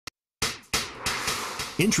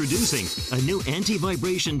Introducing a new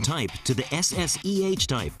anti-vibration type to the SSEH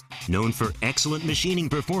type, known for excellent machining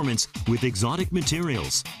performance with exotic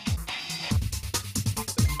materials.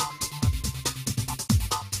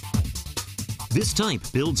 This type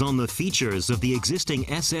builds on the features of the existing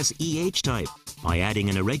SSEH type by adding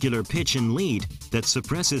an irregular pitch and lead that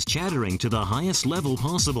suppresses chattering to the highest level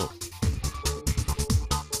possible.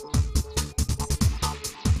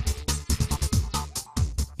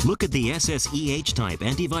 Look at the SSEH type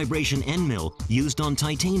anti-vibration Endmill used on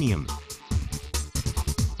titanium.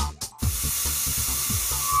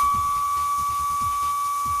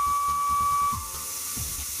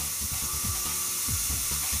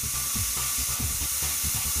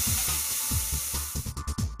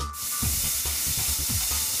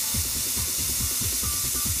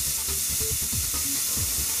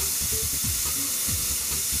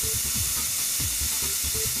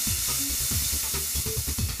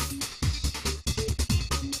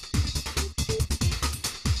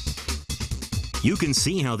 You can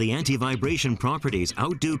see how the anti-vibration properties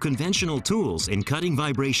outdo conventional tools in cutting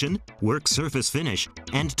vibration, work surface finish,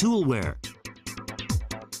 and tool wear.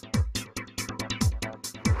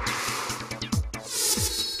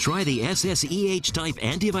 Try the SSEH type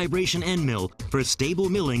anti-vibration Endmill for stable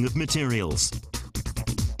milling of materials.